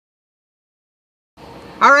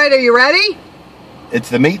All right, are you ready?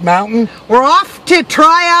 It's the Meat Mountain? We're off to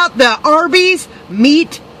try out the Arby's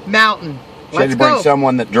Meat Mountain. Should you bring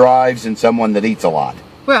someone that drives and someone that eats a lot?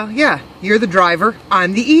 Well, yeah, you're the driver,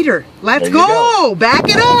 I'm the eater. Let's go. Back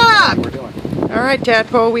it up! What we're doing. All right,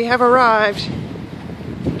 Tadpole, we have arrived.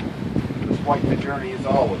 It's quite the journey as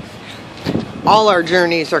always. All our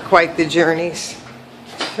journeys are quite the journeys.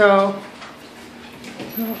 So,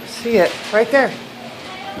 see it right there.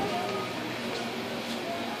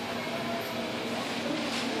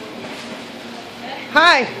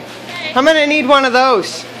 Hi. Hey. I'm gonna need one of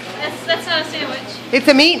those. That's not a sandwich. It's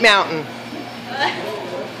a Meat Mountain.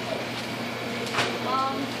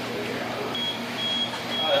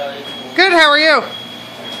 Good, how are you?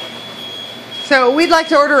 So we'd like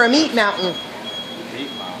to order a Meat Mountain. Meat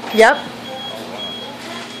Mountain? Yep.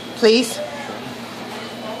 Please.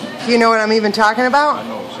 Do you know what I'm even talking about? I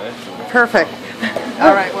know exactly. Perfect.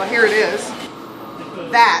 All right, well here it is.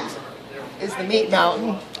 That is the Meat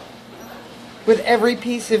Mountain. With every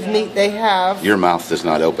piece of meat they have. Your mouth does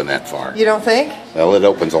not open that far. You don't think? Well, it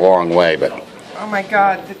opens a long way, but... Oh my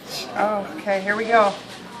God. Oh, okay, here we go.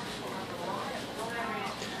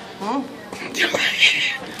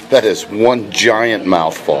 That is one giant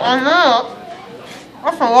mouthful. I know.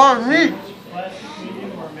 That's a lot of meat.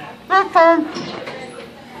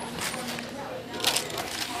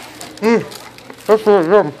 That's really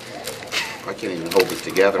good. I can't even hold it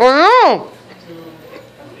together. I know.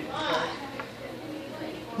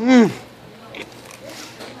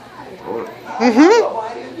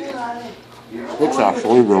 It's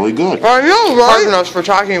actually really good. I know, right? Pardon us for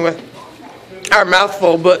talking with our mouth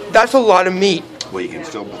full, but that's a lot of meat. Well, you can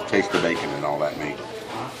still taste the bacon and all that meat.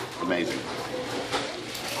 Amazing.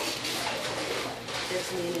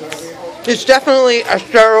 It's definitely a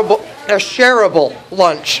shareable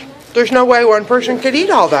lunch. There's no way one person could eat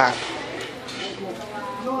all that.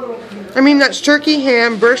 I mean, that's turkey,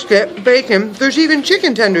 ham, brisket, bacon. There's even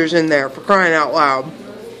chicken tenders in there, for crying out loud.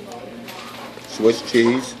 Swiss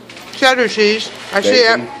cheese. Cheddar cheese. I see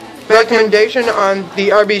a recommendation on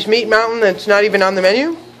the Arby's Meat Mountain that's not even on the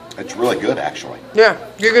menu. It's really good, actually. Yeah,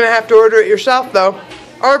 you're going to have to order it yourself, though.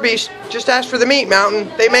 Arby's, just ask for the Meat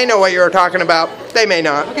Mountain. They may know what you're talking about. They may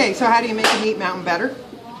not. Okay, so how do you make a Meat Mountain better?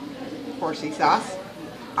 Horsey sauce.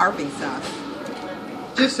 Arby's sauce.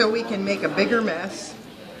 Just so we can make a bigger mess.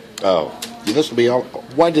 Oh, this will be all...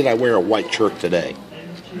 Why did I wear a white shirt today?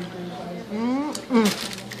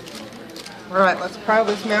 All right, let's pile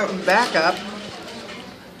this mountain back up.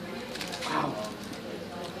 Wow.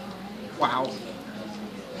 Wow.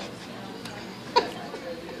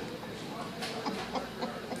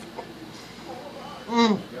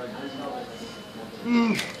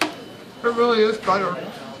 It really is butter.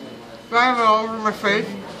 Do I have it all over my face?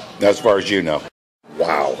 As far as you know.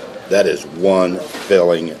 Wow, that is one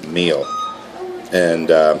filling meal. And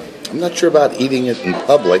I'm not sure about eating it in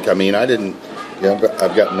public. I mean, I didn't... You know,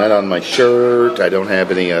 I've got none on my shirt. I don't have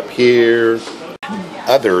any up here.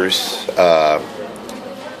 Others, Did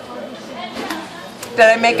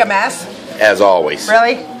I make a mess? as always.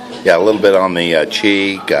 Really? Yeah, a little bit on the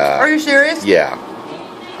cheek. Are you serious? Yeah.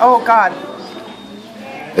 Oh, God.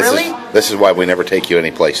 Really? This is why we never take you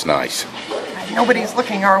anyplace nice. Nobody's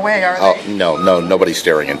looking our way, are Oh, they? no, nobody's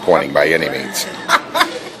staring and pointing by any means.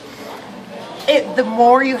 The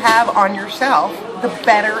more you have on yourself, the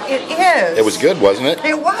better it is. It was good, wasn't it?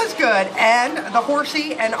 It was good. And the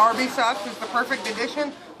Horsey and Arby sauce is the perfect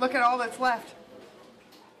addition. Look at all that's left.